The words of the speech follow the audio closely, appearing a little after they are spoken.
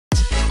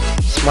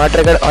Smart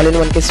record all in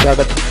one కి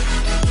స్వాగతం.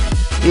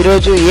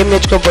 ఈరోజు ఏం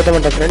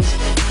నేర్చుకోకపోతామంటే ఫ్రెండ్స్,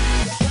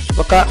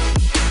 ఒక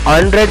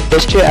ఆండ్రాయిడ్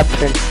బెస్ట్ యాప్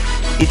ఫ్రెండ్స్.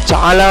 ఇది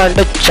చాలా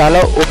అంటే చాలా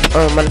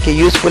మనకి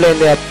యూస్ఫుల్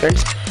అయింది యాప్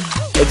ఫ్రెండ్స్.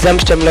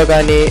 ఎగ్జామ్స్ టైంలో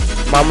కానీ,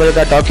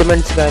 మామూలుగా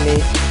డాక్యుమెంట్స్ కానీ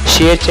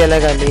షేర్ చేయాలా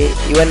కానీ,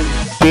 ఈవెన్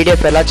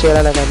పీడిఎఫ్ ఎలా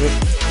చేయాలన్నా కానీ,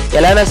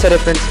 ఎలానా సరే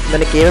ఫ్రెండ్స్,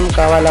 మనకి ఏమేమి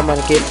కావాలా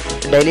మనకి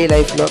డైలీ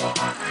లైఫ్లో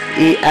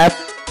ఈ యాప్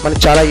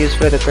మనకు చాలా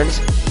యూస్ఫుల్ అవుతుంది ఫ్రెండ్స్.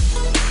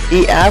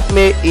 ఈ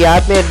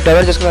యాప్ మీరు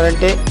డెవలప్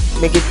చేసుకున్నారంటే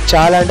మీకు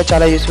చాలా అంటే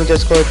చాలా యూస్ఫుల్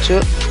చేసుకోవచ్చు.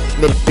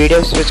 మీరు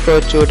పీడిఎఫ్స్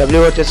చేసుకోవచ్చు,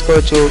 డబ్ల్యూఓ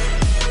చేసుకోవచ్చు,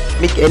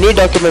 మీకు ఎనీ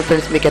డాక్యుమెంట్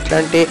ఫ్రెండ్స్, మీకు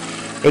ఎట్లాంటి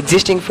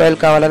ఎగ్జిస్టింగ్ ఫైల్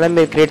కావాలన్నా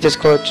మీరు క్రియేట్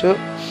చేసుకోవచ్చు.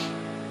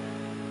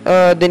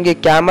 దీనికి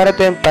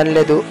కెమెరాతో ఏం పని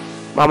లేదు,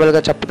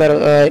 మామూలుగా చెప్తారు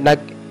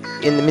నాకు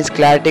మీన్స్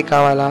క్లారిటీ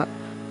కావాలా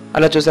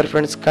అలా చూసారు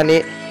ఫ్రెండ్స్. కానీ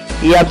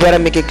ఈ యాప్ ద్వారా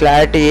మీకు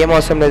క్లారిటీ ఏం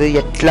అవసరం లేదు.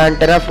 ఎట్లా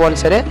అంటారా ఫోన్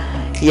సరే,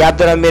 ఈ యాప్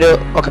ద్వారా మీరు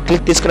ఒక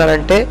క్లిక్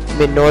తీసుకున్నారంటే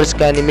మీ నోట్స్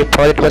కానీ, మీ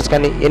ప్రాజెక్ట్ వర్క్స్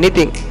కానీ,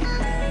 ఎనీథింగ్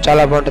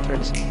చాలా బాగుంటుంది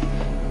ఫ్రెండ్స్.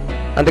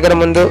 అందుకని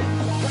ముందు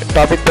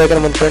టాపిక్ పోయే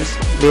ముందు ఫ్రెండ్స్,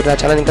 మీరు నా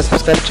ఛానల్ ఇంకా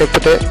సబ్స్క్రైబ్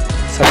చేయకపోతే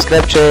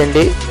సబ్స్క్రైబ్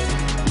చేయండి.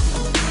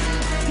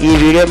 ఈ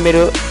వీడియో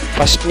మీరు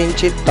ఫస్ట్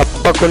నుంచి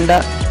తప్పకుండా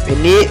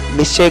ఎన్ని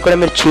మిస్ చేయకుండా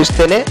మీరు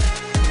చూస్తేనే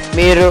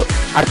మీరు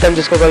అర్థం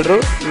చేసుకోగలరు,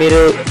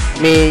 మీరు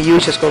మీ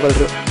యూజ్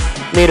చేసుకోగలరు.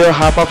 మీరు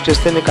హాఫ్ ఆఫ్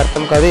చూస్తే మీకు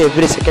అర్థం కాదు.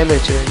 ఎవ్రీ సెకండ్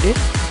మీరు చూడండి.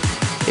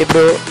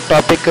 ఇప్పుడు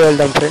టాపిక్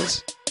వెళ్దాం ఫ్రెండ్స్.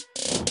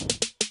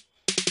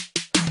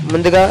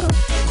 ముందుగా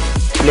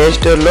ప్లే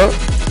స్టోర్లో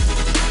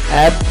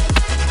యాప్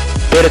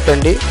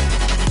పేరుతండి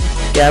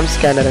క్యామ్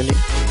స్కానర్ అని.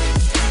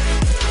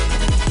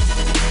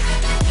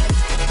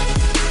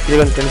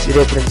 ఇదిగోండి ఫ్రెండ్స్,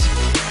 ఇదే ఫ్రెండ్స్.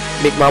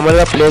 మీకు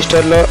మామూలుగా ప్లే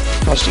స్టోర్లో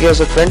ఫస్ట్గా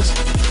వస్తుంది ఫ్రెండ్స్.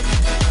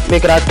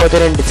 మీకు రాకపోతే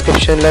నేను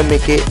డిస్క్రిప్షన్లో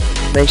మీకు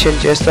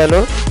మెన్షన్ చేస్తాను.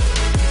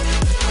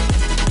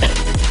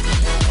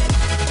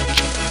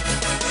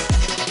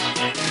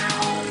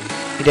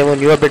 ఇదేమో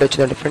న్యూ అప్డేట్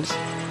వచ్చిందండి ఫ్రెండ్స్.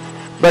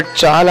 బట్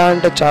చాలా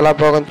అంటే చాలా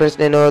బాగుంది ఫ్రెండ్స్.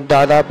 నేను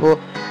దాదాపు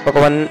ఒక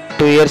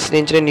 1-2 ఇయర్స్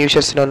నుంచి నేను యూజ్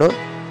చేస్తున్నాను.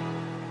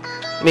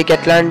 మీకు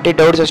ఎట్లాంటి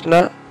డౌట్స్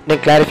వచ్చినా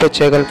నేను క్లారిఫై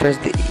చేయగలను ఫ్రెండ్స్.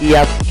 ఈ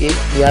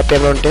యాప్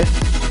ఏమో ఉంటే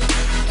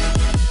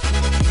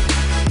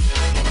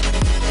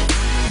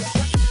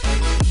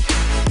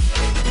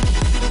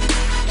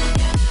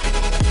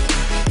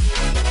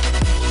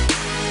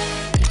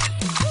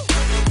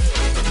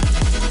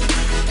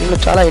ఇందులో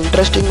చాలా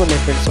ఇంట్రెస్టింగ్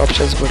ఉన్నాయి ఫ్రెండ్స్.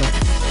 ఆప్షన్స్ కూడా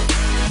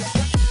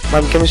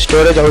మనకేమి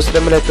స్టోరేజ్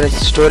అవసరం లేదు ఫ్రెండ్స్.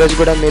 స్టోరేజ్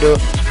కూడా మీరు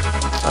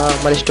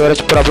మరి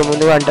స్టోరేజ్ ప్రాబ్లం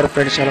ఉంది అంటారు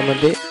ఫ్రెండ్స్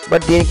చాలామంది.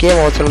 బట్ దీనికి ఏం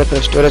అవసరం లేదు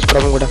ఫ్రెండ్స్. స్టోరేజ్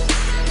ప్రాబ్లం కూడా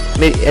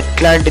మీరు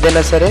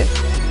ఎట్లాంటిదైనా సరే,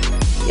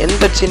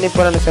 ఎంత చిన్న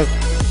ఫోన్ అయినా సరే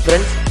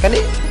ఫ్రెండ్స్, కానీ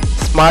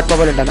స్మార్ట్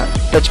మొబైల్ ఉండాలి,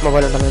 టచ్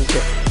మొబైల్ ఉండాలి అంతే.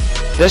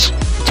 జస్ట్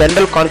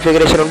జనరల్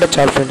కాన్ఫిగరేషన్ ఉంటే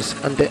చాలు ఫ్రెండ్స్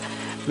అంతే.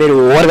 మీరు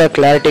ఓవర్గా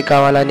క్లారిటీ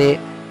కావాలని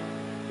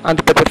అంత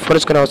పెద్ద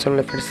ఫోన్స్ కానీ అవసరం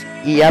లేదు ఫ్రెండ్స్.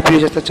 ఈ యాప్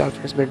యూజ్ చేస్తే చాలు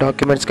ఫ్రెండ్స్. మీరు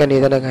డాక్యుమెంట్స్ కానీ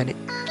ఏదైనా కానీ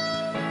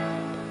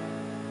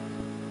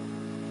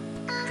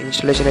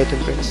ఇన్స్టాలేషన్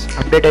అవుతుంది ఫ్రెండ్స్.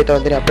 అప్డేట్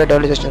అవుతుంది. నేను అప్డేట్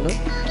డౌన్లోడ్ చేసినాను,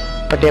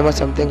 బట్ ఏమో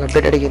సంథింగ్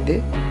అప్డేట్ అడిగింది.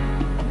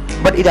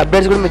 బట్ ఇది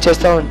అప్డేట్స్ కూడా మీరు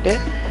చేస్తూ ఉంటే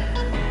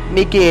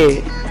మీకు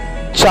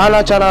చాలా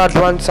చాలా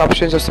అడ్వాన్స్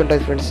ఆప్షన్స్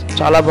వస్తుంటాయి ఫ్రెండ్స్.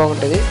 చాలా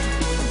బాగుంటుంది.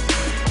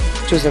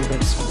 చూసాం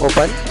ఫ్రెండ్స్.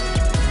 ఓపెన్.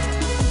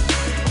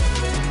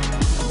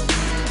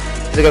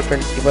 ఇదిగా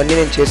ఫ్రెండ్స్, ఇవన్నీ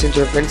నేను చేసి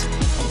చూడండి ఫ్రెండ్స్.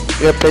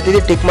 ఇక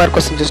ప్రతిదీ టిక్ మార్క్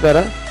వస్తుంది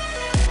చూసినారా?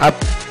 ఆ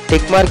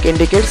టిక్ మార్క్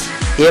ఇండికేట్స్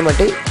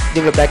ఏమంటే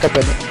దీంట్లో బ్యాకప్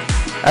అని.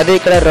 అదే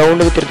ఇక్కడ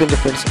రౌండ్గా తిరుగుతుంది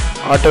ఫ్రెండ్స్,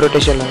 ఆటో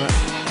రొటేషన్ లాగా.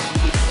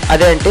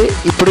 అదే అంటే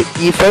ఇప్పుడు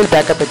ఈ ఫైల్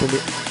బ్యాకప్ అవుతుంది.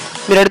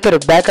 మీరు అడుగుతారు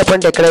బ్యాకప్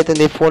అంటే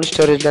ఎక్కడైతుంది, phone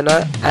స్టోరేజ్లోనా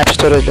app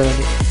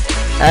స్టోరేజ్లోనా?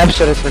 App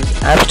storage friends.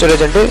 App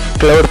storage అంటే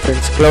క్లౌడ్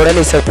ఫ్రెండ్స్. క్లౌడ్ అని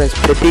ఇస్తారు ఫ్రెండ్స్.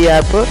 ప్రతి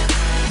యాప్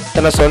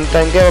తన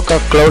సొంతంగా ఒక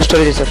క్లౌడ్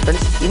స్టోరేజ్ ఇస్తారు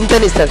ఫ్రెండ్స్.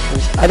 ఇంతని ఇస్తారు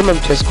ఫ్రెండ్స్. అది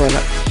మనం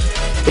చేసుకోవాలి.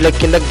 ఇలా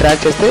కిందకి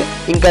డ్రాగ్ చేస్తే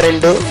ఇంకా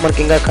 2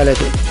 మనకి ఇంకా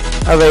కాలేదు,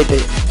 అవి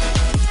అవుతాయి.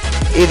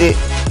 ఇది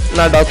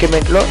నా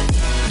డాక్యుమెంట్లో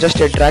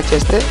జస్ట్ డ్రాగ్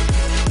చేస్తే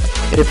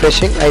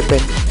రిఫ్రెషింగ్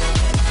అయిపోయింది.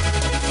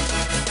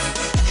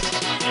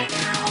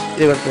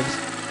 ఇదిగో ఫ్రెండ్స్,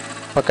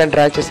 పక్కన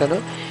డ్రాగ్ చేశాను.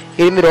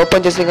 ఇది మీరు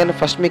ఓపెన్ చేసి కానీ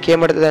ఫస్ట్ మీకు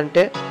ఏమడుతుంది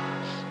అంటే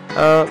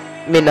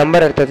మీ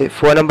నెంబర్ అడుగుతుంది.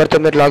 ఫోన్ నెంబర్తో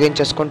మీరు లాగిన్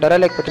చేసుకుంటారా,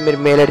 లేకపోతే మీరు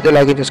మెయిల్ ఐడితో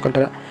లాగిన్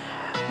చేసుకుంటారా?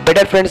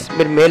 బెటర్ ఫ్రెండ్స్,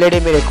 మీరు మెయిల్ ఐడి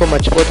మీరు ఎక్కువ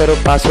మర్చిపోతారు,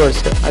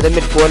 పాస్వర్డ్స్. అదే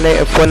మీరు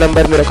ఫోన్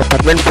నెంబర్, మీరు ఒక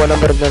పర్మనెంట్ ఫోన్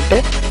నెంబర్ ఉందంటే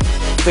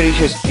మీరు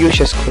యూజ్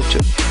చేసుకోవచ్చు.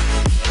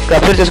 ఇప్పుడు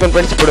అప్డేట్ చేసుకోండి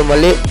ఫ్రెండ్స్. ఇప్పుడు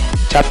మళ్ళీ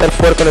చాప్టర్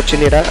 4 కానీ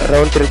వచ్చింది, ఇక్కడ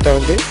రౌండ్ తిరుగుతూ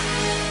ఉంది.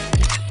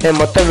 నేను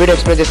మొత్తం వీడియో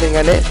ఎక్స్ప్లెయిన్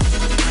చేసాగానే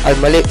అది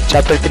మళ్ళీ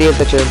చాప్టర్ 3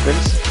 వెళ్తే చూడండి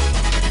ఫ్రెండ్స్.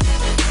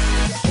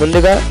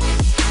 ముందుగా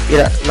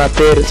ఇలా నా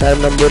పేరు సాయం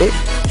నంబూరి,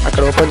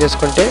 అక్కడ ఓపెన్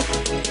చేసుకుంటే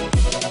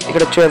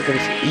ఇక్కడ చూడండి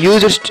ఫ్రెండ్స్,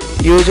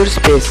 యూజర్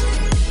స్పేస్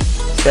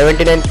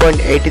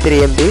 79.83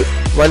 MB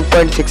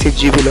 1.66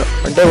 GBలో,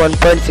 అంటే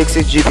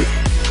 1.66 GB.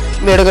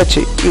 మీరు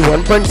అడగచ్చు ఈ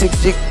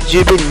 1.66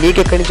 GB నీకు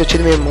ఎక్కడి నుంచి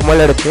వచ్చింది మేము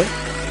మమ్మల్ని అడిగితే,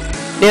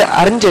 నేను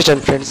అరేంజ్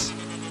చేశాను ఫ్రెండ్స్.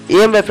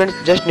 ఏం లేదు ఫ్రెండ్స్,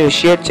 జస్ట్ ನೀವು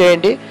షేర్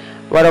చేయండి.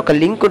 వారు ఒక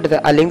లింక్ ఉంటుంది,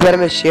 ఆ లింక్ ద్వారా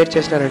మీరు షేర్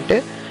చేసినారంటే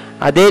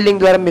అదే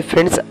లింక్ ద్వారా మీ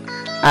ఫ్రెండ్స్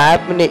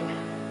యాప్ని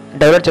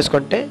డౌన్లోడ్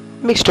చేసుకుంటే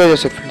మీకు స్టోర్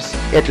చేస్తారు ఫ్రెండ్స్.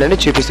 ఎట్లనే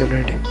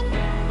చూపిస్తుండండి.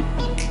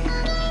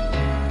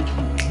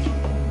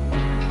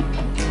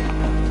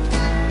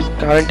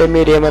 కావాలంటే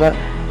మీరు ఏమైనా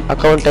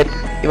అకౌంట్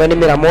ఇవన్నీ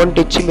మీరు అమౌంట్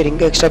ఇచ్చి మీరు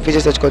ఇంకా ఎక్స్ట్రా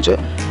ఫీచర్స్ తెచ్చుకోవచ్చు.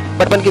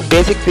 బట్ మనకి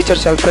బేసిక్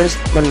ఫీచర్స్ చాలా ఫ్రెండ్స్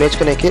మనం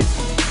నేర్చుకునేకి.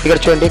 ఇక్కడ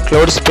చూడండి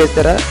క్లౌడ్ స్పేస్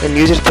ద్వారా నేను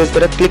యూజర్ స్పేస్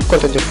ద్వారా క్లిక్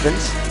కొడతాను చూడండి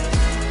ఫ్రెండ్స్.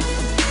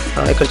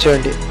 ఇక్కడ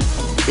చూడండి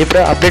ఇప్పుడు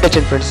అప్డేట్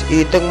వచ్చింది ఫ్రెండ్స్.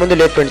 ఇది ఇంతకుముందు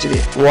లేదు ఫ్రెండ్స్. ఇది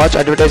watch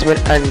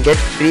advertisement and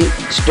get free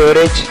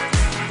storage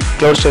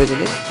cloud storage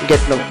ఇది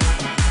గెట్ నౌ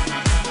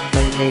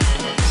 9 8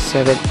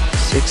 7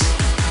 6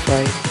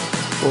 5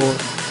 4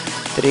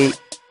 3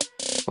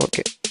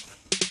 ఓకే.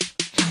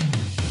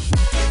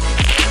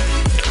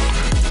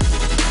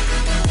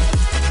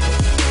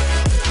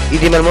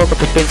 ఇది మనము ఒక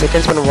 15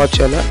 సెకండ్స్ మనం వాచ్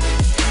చేయాలా.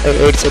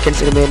 8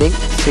 సెకండ్స్ రిమైనింగ్.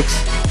 6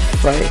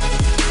 5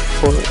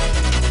 4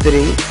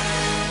 3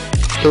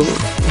 2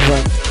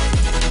 1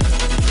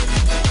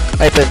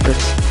 అయిపోయింది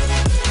ఫ్రెండ్స్.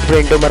 ఇప్పుడు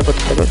ఏంటో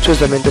మరిపోతుందో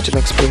చూద్దాం ఎంత వచ్చిన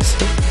experience.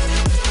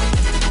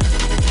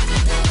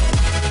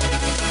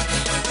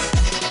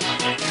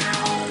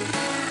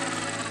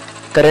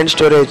 Current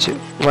storage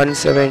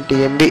 170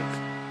 MB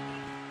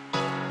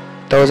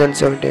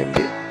 1070 MB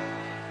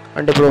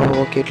అంటే ఇప్పుడు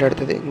ఓకే ఇట్లా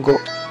ఆడుతుంది. ఇంకో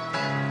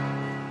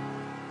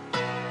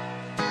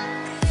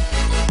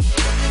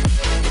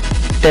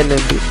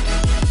MB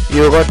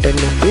you got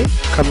 10 MB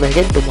come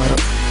again tomorrow.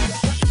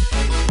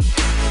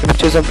 ఇప్పుడు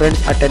చూసాం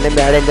ఫ్రెండ్స్ ఆ 10 MB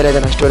యాడ్ అయిందా లేదా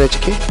నా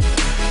స్టోరేజ్కి.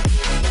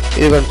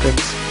 ఇదిగోండి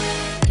ఫ్రెండ్స్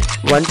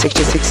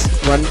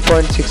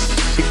 166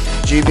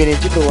 GB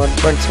నుంచి ఇప్పుడు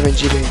 1.7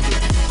 GB అయింది.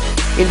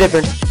 ఇంతే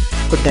ఫ్రెండ్స్.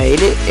 ఇప్పుడు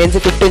డైలీ ఎంత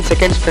 15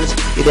 సెకండ్స్ ఫ్రెండ్స్.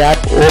 ఇది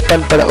యాప్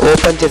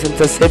ఓపెన్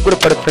చేసేంత సేపు కూడా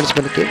పడదు ఫ్రెండ్స్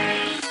మనకి.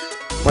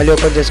 మళ్ళీ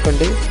ఓపెన్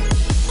చేసుకోండి.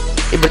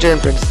 ఇప్పుడు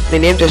చూడండి ఫ్రెండ్స్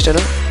నేను ఏం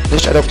చేస్తాను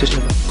జస్ట్ అదొక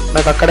చూసాను.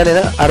 నాకు అక్కడ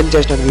నేను అరేంజ్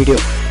చేసినాను వీడియో.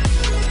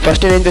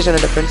 ఫస్ట్ నేను ఏం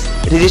చేశానంటే friends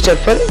register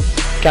for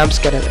camp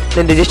scanner.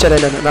 నేను రిజిస్టర్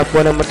అయినాను, నా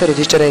ఫోన్ నెంబర్తో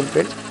రిజిస్టర్ అయింది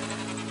ఫ్రెండ్స్.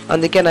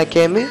 అందుకే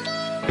నాకేమి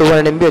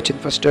 200 MB వచ్చింది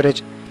first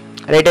storage.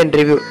 Right and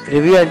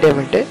review అంటే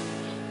ఏమంటే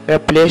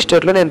ప్లే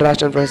స్టోర్లో నేను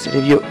రాసాను ఫ్రెండ్స్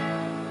రివ్యూ.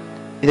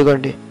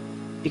 ఇదిగోండి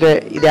ఇక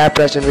ఇది యాప్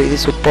రాసాను. ఇది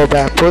సూపర్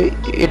యాప్,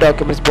 ఈ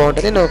డాక్యుమెంట్స్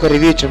బాగుంటుంది. నేను ఒక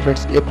రివ్యూ ఇచ్చాను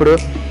ఫ్రెండ్స్. ఎప్పుడు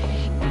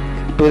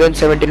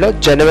 2017లో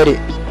జనవరి.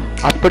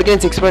 అప్పటికే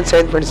నేను 6 months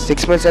అయింది ఫ్రెండ్స్.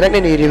 6 months అయినా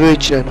నేను ఈ రివ్యూ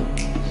ఇచ్చినాను.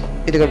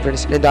 ఇదిగోండి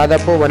ఫ్రెండ్స్ నేను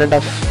దాదాపు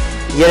 1.5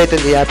 year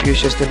అవుతుంది ఈ యాప్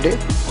యూజ్ చేస్తుంటే.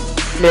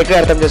 మీకు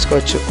అర్థం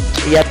చేసుకోవచ్చు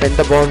ఈ యాప్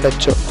ఎంత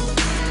బాగుండొచ్చో.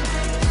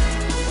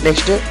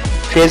 నెక్స్ట్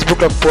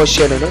ఫేస్బుక్లో పోస్ట్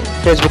చేయను.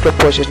 ఫేస్బుక్లో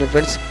పోస్ట్ చేసిన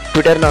ఫ్రెండ్స్.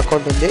 ట్విట్టర్ నా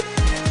అకౌంట్ ఉంది,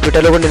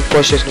 ట్విట్టర్లో కూడా నేను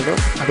పోస్ట్ చేసినాను.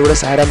 అది కూడా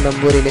సాయిరామ్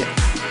నంబూరినే,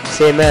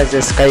 సేమ్ యాజ్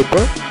స్కైప్.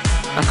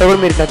 అక్కడ కూడా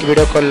మీరు నాకు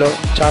వీడియో కాల్లో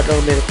చాట్లో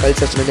మీరు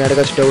కలిసి వస్తున్నాను,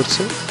 అడగచ్చు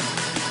డౌట్స్.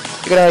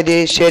 ఇక్కడ ఇది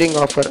షేరింగ్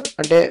ఆఫర్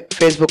అంటే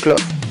ఫేస్బుక్లో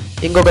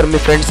ఇంకొకరు మీ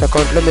ఫ్రెండ్స్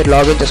అకౌంట్లో మీరు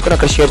లాగిన్ చేసుకొని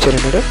అక్కడ షేర్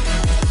చేయన్నారు.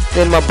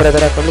 నేను మా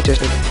బ్రదర్ అకౌంట్లో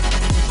చేసినాను.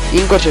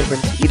 ఇంకోటి చూడండి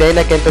ఫ్రెండ్స్ ఇదైనా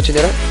నాకు ఎంత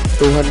వచ్చిందా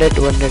 200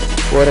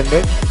 400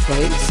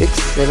 5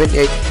 6 7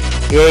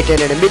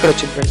 8 MB ఇక్కడ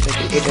వచ్చింది ఫ్రెండ్స్.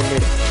 నాకు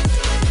 800.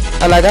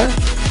 అలాగా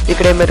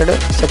ఇక్కడ ఏమంటాడు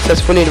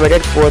సక్సెస్ఫుల్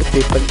ఇన్వైటెడ్ 4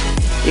 people.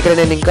 ఇక్కడ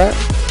నేను ఇంకా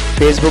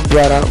ఫేస్బుక్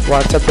ద్వారా,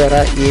 వాట్సాప్ ద్వారా,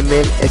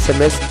 email,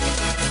 SMS,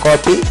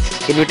 copy,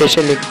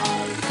 invitation link,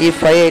 ఈ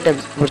 5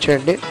 items ఇప్పుడు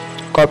చూడండి.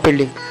 కాపీ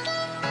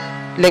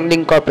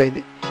లింక్ కాపీ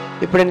అయింది.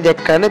 ఇప్పుడు నేను ఇది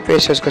ఎక్కడైనా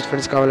పేస్ట్ చేసుకోవచ్చు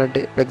ఫ్రెండ్స్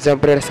కావాలంటే. ఫర్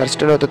ఎగ్జాంపుల్ నేను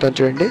సర్చ్ అవుతాను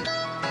చూడండి.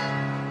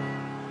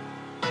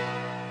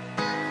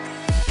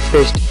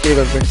 పేస్ట్.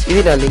 ఇదిగోండి ఫ్రెండ్స్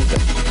ఇది నా లింక్.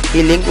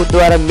 ఈ లింక్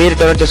ద్వారా మీరు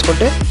డౌన్లోడ్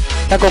చేసుకుంటే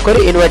నాకు ఒకరు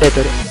ఇన్వైట్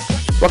అవుతారు.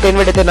 ఒక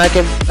ఇన్వైట్ అయితే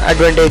నాకేం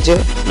అడ్వాంటేజ్,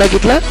 నాకు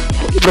ఇట్లా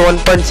ఇప్పుడు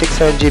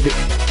 1.67 GB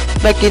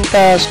నాకు ఇంత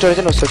స్టోరేజ్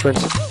అని వస్తుంది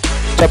ఫ్రెండ్స్.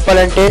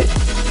 చెప్పాలంటే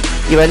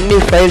ఇవన్నీ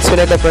ఫైల్స్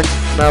ఉన్నాయి ఫ్రెండ్స్.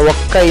 నా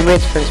ఒక్క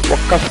ఇమేజ్ ఫ్రెండ్స్,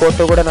 ఒక్క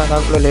ఫోటో కూడా నా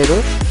దాంట్లో లేదు.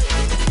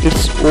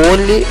 ఇట్స్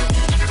ఓన్లీ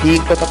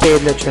దీంట్లో తప్ప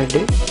ఏం లేదు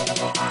చూడండి.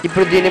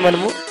 ఇప్పుడు దీన్ని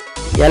మనము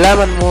ఎలా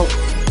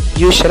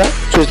యూజ్ చేయాలో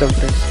చూద్దాం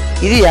ఫ్రెండ్స్.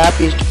 ఇది యాప్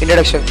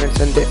ఇంట్రడక్షన్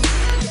ఫ్రెండ్స్ అంతే.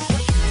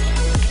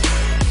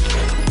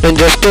 నేను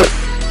జస్ట్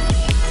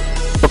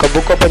ఒక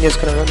బుక్ ఓపెన్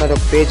చేసుకున్నాను, నాది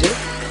ఒక పేజ్.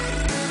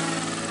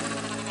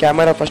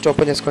 కెమెరా ఫస్ట్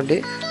ఓపెన్ చేసుకోండి.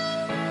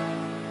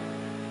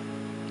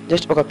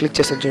 జస్ట్ ఒక క్లిక్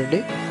చేస్తాను చూడండి.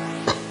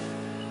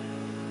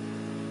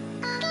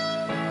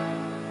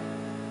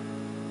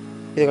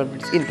 ఇదిగోండి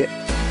ఫ్రెండ్స్ ఇంతే.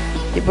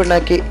 ఇప్పుడు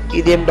నాకు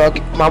ఇదేం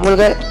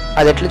మామూలుగా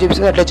అది ఎట్లా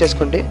చూపిస్తుంది అట్లా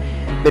చేసుకోండి.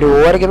 మీరు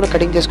ఓవర్గా ఏమైనా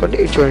కటింగ్ చేసుకోండి.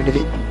 ఇది చూడండి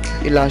ఇది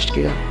ఈ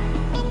లాస్ట్కి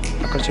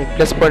అక్కడ చూడండి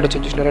ప్లస్ పాయింట్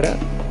వచ్చి చూసినారు కదా,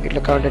 ఇట్లా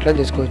కావాలంటే ఎట్లా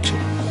చేసుకోవచ్చు.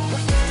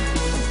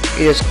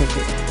 ఇది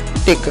చేసుకోండి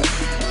టిక్.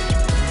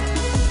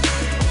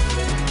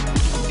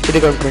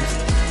 ఇదిగోండి ఫ్రెండ్స్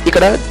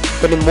ఇక్కడ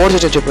కొన్ని మోడ్స్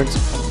వచ్చాయి ఫ్రెండ్స్.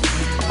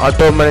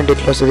 ఆటో మన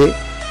ఇట్లా వస్తుంది.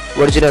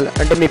 ఒరిజినల్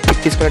అంటే మీ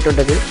పిక్ తీసుకున్నట్టు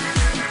ఉంటుంది.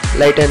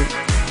 లైట్ అండ్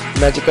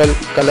మ్యాజికల్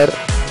కలర్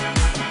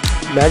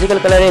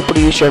ఎప్పుడు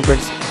యూజ్ చేయండి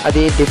ఫ్రెండ్స్.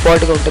 అది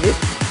డిఫాల్ట్గా ఉంటుంది,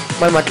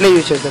 మనం అట్లే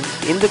యూజ్ చేద్దాం.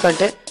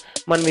 ఎందుకంటే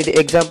మనం ఇది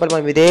ఎగ్జాంపుల్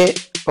మనం ఇదే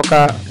ఒక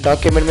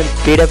డాక్యుమెంట్ మీద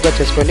పీడిఎఫ్గా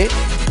చేసుకొని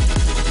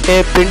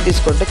ప్రింట్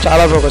తీసుకుంటే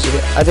చాలా బాగా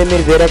వస్తుంది. అదే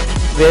మీరు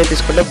వేరే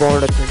తీసుకుంటే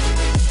బాగుండదు.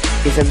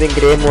 ఈ సంథింగ్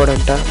గ్రే మోడ్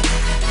అంట,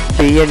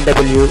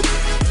 BMW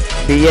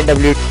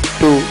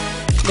 2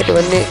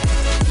 ఇవన్నీ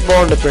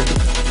బాగుండదు ఫ్రెండ్స్.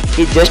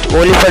 ఇది just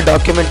only for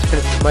documents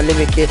friends. మళ్ళీ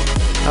మీకు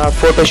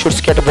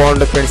ఫోటోషూట్స్కి అట్లా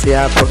బాగుండదు ఫ్రెండ్స్. ఈ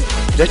app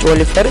just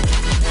only for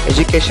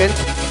education.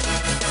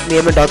 మీ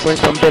ఏమైనా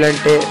డాక్యుమెంట్స్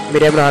పంపించాలంటే,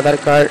 మీరేమైనా Aadhaar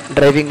card,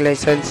 driving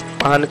licence,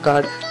 pan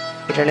card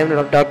ఇట్లా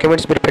ఏమైనా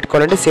డాక్యుమెంట్స్ మీరు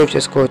పెట్టుకోవాలంటే సేవ్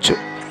చేసుకోవచ్చు.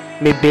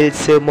 మీ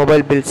బిల్స్,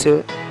 మొబైల్ బిల్స్,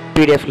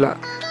 పీడిఎఫ్లా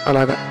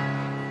అలాగా.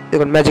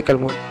 ఇది మ్యాజికల్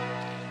మోడ్.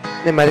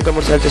 నేను మ్యాజికల్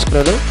మోడ్ సెలెక్ట్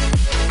చేసుకున్నాను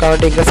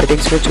కాబట్టి ఇంకా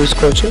సెట్టింగ్స్లో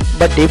చూసుకోవచ్చు.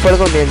 బట్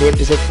డిఫాల్ట్గా నేను ఏం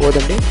డిసైడ్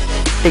పోదండి.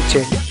 టిక్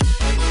చేయండి,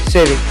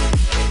 సేవింగ్.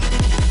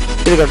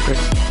 ఇదిగోండి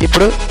ఫ్రెండ్స్,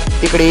 ఇప్పుడు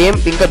ఇక్కడ ఏం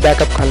ఇంకా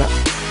బ్యాకప్ కాల.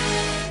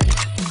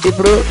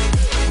 ఇప్పుడు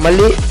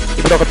మళ్ళీ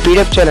ఇప్పుడు ఒక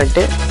పీడిఎఫ్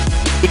చేయాలంటే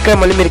ఇక్కడ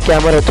మళ్ళీ మీరు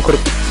కెమెరా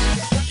ఎత్తుకూడదు,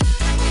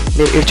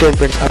 మీరు ఇటు చేయండి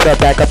ఫ్రెండ్స్. అప్పుడు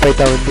బ్యాకప్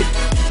అవుతూ ఉంది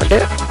అంటే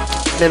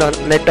నేను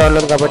నెట్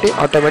ఆన్లో కాబట్టి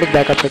ఆటోమేటిక్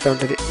బ్యాకప్ అవుతూ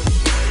ఉంటుంది.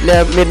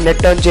 లేదా మీరు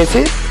నెట్ ఆన్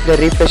చేసి నేను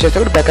రీఫ్రెష్ చేస్తే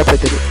కూడా బ్యాకప్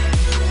అవుతుంది.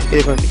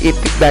 ఇదిగోండి ఈ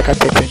పిక్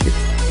బ్యాకప్ అయిపోయింది.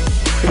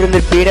 ఇప్పుడు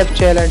మీరు పీడిఎఫ్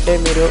చేయాలంటే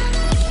మీరు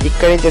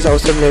ఇక్కడ ఏం చేసే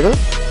అవసరం లేదు.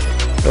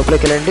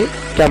 లోపలికి వెళ్ళండి,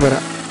 కెమెరా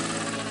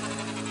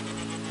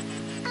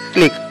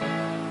క్లిక్,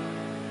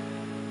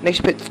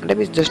 నెక్స్ట్ పేజ్ అంటే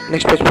మీరు జస్ట్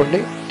నెక్స్ట్ పేజ్ పోండి,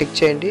 టిక్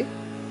చేయండి,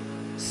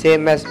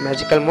 same as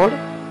magical mode,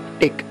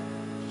 tick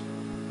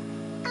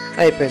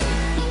అయిపోయింది.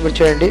 ఇప్పుడు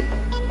చూడండి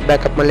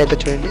బ్యాకప్ మళ్ళీ అయితే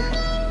చూడండి.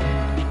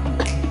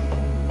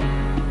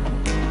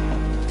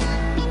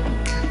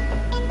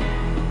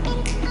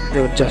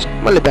 జస్ట్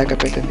మళ్ళీ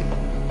బ్యాకప్ అవుతుంది.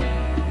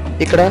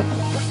 ఇక్కడ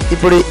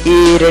ఇప్పుడు ఈ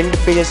రెండు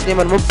పేజెస్ని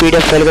మనము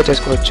పీడిఎఫ్ ఫైల్గా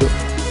చేసుకోవచ్చు.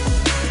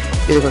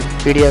 ఇదిగోండి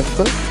పీడిఎఫ్.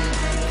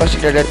 ఫస్ట్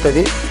ఇక్కడ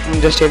అడుగుతుంది,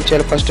 జస్ట్ ఏం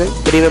చేయాలి, ఫస్ట్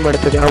ప్రీమియం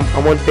అడుగుతుంది,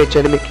 అమౌంట్ పే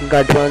చేయాలి, మీకు ఇంకా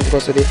అడ్వాన్స్గా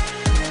వస్తుంది.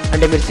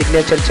 అంటే మీరు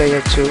సిగ్నేచర్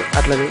చేయొచ్చు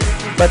అట్లని.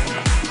 బట్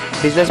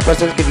బిజినెస్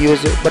పర్సన్స్కి ఇది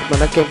యూజ్, బట్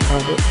మనకేం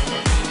కాదు.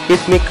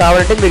 ఇఫ్ మీకు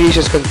కావాలంటే మీరు యూజ్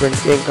చేసుకోండి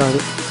ఫ్రెండ్స్, ఏం కాదు.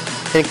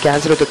 నేను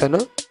క్యాన్సిల్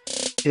అవుతాను.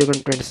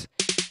 ఇదిగోండి friends,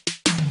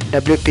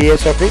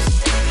 WPS office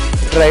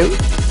drive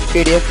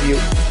PDF view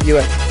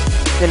you're.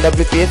 నేను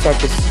WPS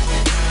ఆఫీస్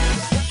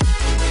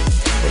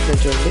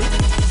చూడండి.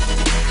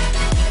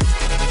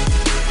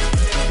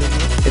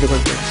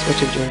 ఇదిగోండి ఫ్రెండ్స్,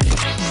 వచ్చి చూడండి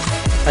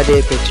అదే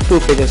పేజ్, 2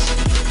 పేజెస్.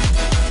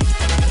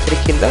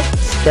 కింద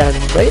స్కాన్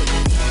బై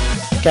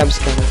క్యామ్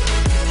స్కానర్.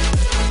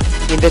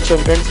 ఇంత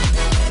చూడండి ఫ్రెండ్స్,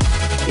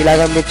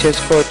 ఇలాగా మీరు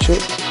చేసుకోవచ్చు.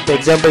 ఫర్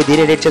ఎగ్జాంపుల్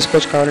దీన్ని ఎడిట్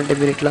చేసుకోవచ్చు కావాలంటే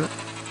మీరు ఇట్లా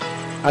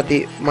అది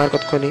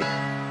మార్కొత్తుకొని.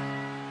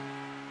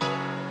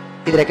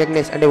 ఇది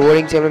రికగ్నైజ్ అంటే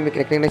ఓడింగ్స్ ఏమైనా మీకు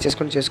రికగ్నైజ్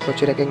చేసుకొని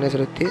చేసుకోవచ్చు.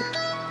 రికగ్నైజర్ వచ్చి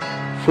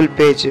ఫుల్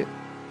పేజ్,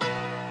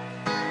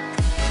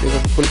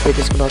 ఫుల్ పేజ్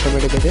చేసుకుని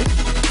ఆటోమేటిక్ అయితే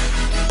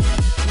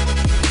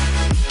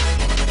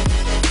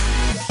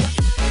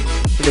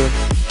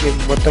ఇది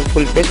మొత్తం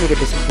ఫుల్ పేజ్ మీకు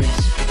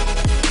డిస్ప్లేస్.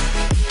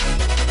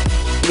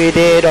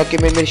 మీదే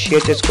డాక్యుమెంట్ మీరు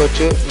షేర్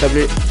చేసుకోవచ్చు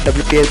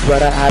WPS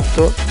ద్వారా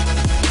యాప్తో,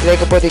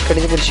 లేకపోతే ఇక్కడి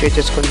నుంచి మీరు షేర్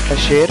చేసుకోండి. ఇట్లా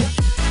షేర్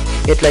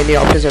ఇట్లా ఇన్ని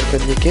ఆప్షన్స్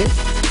ఉంటుంది మీకు.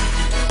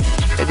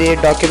 ఇది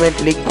document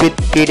link with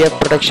PDF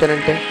protection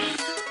అంటే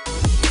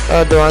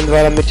దాని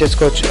ద్వారా మీరు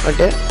చేసుకోవచ్చు.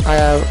 అంటే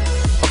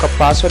ఒక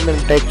పాస్వర్డ్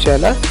మేము టైప్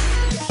చేయాలా,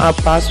 ఆ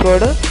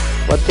పాస్వర్డ్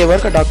వచ్చే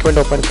వరకు డాక్యుమెంట్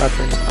ఓపెన్ కాదు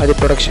ఫ్రెండ్స్, అది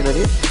ప్రొటెక్షన్.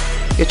 అది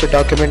ఇచ్చు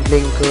డాక్యుమెంట్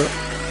లింక్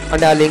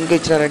అంటే ఆ లింక్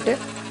ఇచ్చినారంటే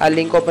ఆ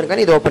లింక్ ఓపెన్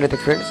కానీ ఇది ఓపెన్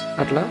అవుతుంది ఫ్రెండ్స్.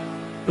 అట్లా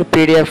ఇప్పుడు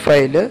PDF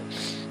ఫైల్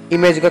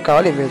ఇమేజ్గా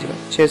కావాలి, ఇమేజ్గా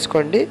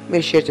చేసుకోండి,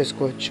 మీరు షేర్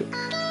చేసుకోవచ్చు.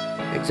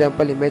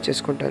 ఎగ్జాంపుల్ ఇమేజ్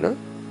చేసుకుంటాను.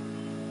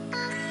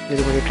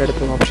 ఇది కూడా ఇట్లా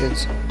అడుగుతున్న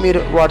ఆప్షన్స్ మీరు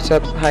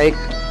వాట్సాప్,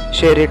 హైక్,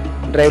 షేర్ ఇట్,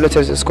 డ్రైవ్లో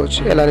సేవ్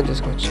చేసుకోవచ్చు, ఎలానే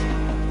చేసుకోవచ్చు.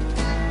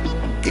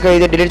 ఇక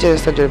ఇది డిలీట్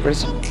చేసేస్తాను చూడండి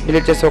ఫ్రెండ్స్.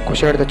 డిలీట్ చేస్తే ఒక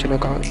క్వశ్చన్ అడుగుతాను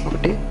నాకు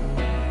ఒకటి,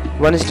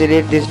 once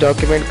delete this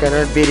document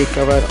cannot be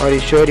recover are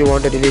you sure you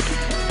want delete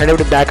అంటే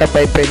ఇప్పుడు బ్యాకప్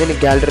అయిపోయింది,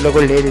 నీకు గ్యాలరీలో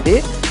కూడా లేదు ఇది,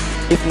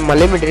 ఇప్పుడు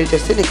మళ్ళీ మీరు డిలీట్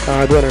చేస్తే నీకు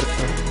కాదు అని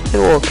అడుగుతాను.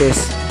 ఓకే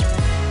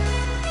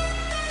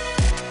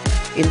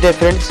ఇంతే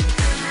ఫ్రెండ్స్,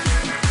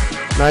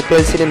 నాకు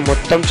తెలిసి నేను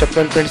మొత్తం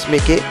చెప్పాను ఫ్రెండ్స్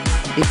మీకు.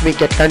 ఇఫ్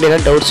మీకు ఎట్లాంటి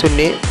డౌట్స్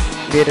ఉన్నాయి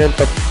మీరు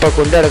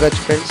తప్పకుండా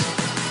అడగచ్చు ఫ్రెండ్స్,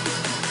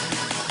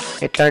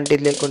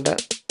 ఎట్లాంటిది లేకుండా.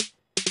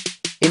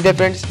 ఇంతే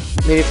ఫ్రెండ్స్,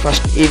 మీరు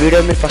ఫస్ట్ ఈ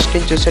వీడియో మీరు ఫస్ట్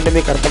నుంచి చూస్తుంటే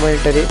మీకు అర్థమై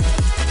ఉంటుంది.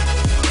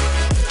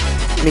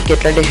 మీకు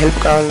ఎట్లాంటి హెల్ప్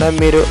కావాలన్నా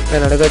మీరు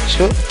నేను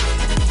అడగచ్చు,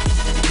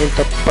 నేను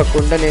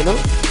తప్పకుండా నేను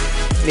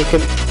మీకు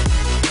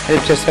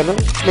హెల్ప్ చేస్తాను.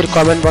 మీరు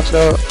కామెంట్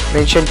బాక్స్లో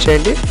మెన్షన్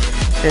చేయండి,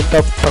 నేను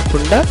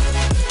తప్పకుండా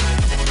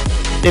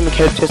నేను మీకు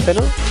హెల్ప్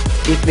చేస్తాను.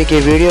 మీకు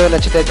ఈ వీడియో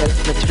నచ్చితే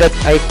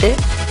అయితే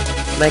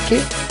నాకు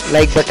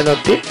లైక్ బటన్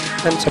వద్ది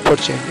నన్ను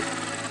సపోర్ట్ చేయండి.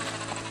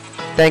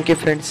 థ్యాంక్ యూ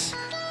ఫ్రెండ్స్,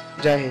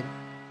 జై హింద్.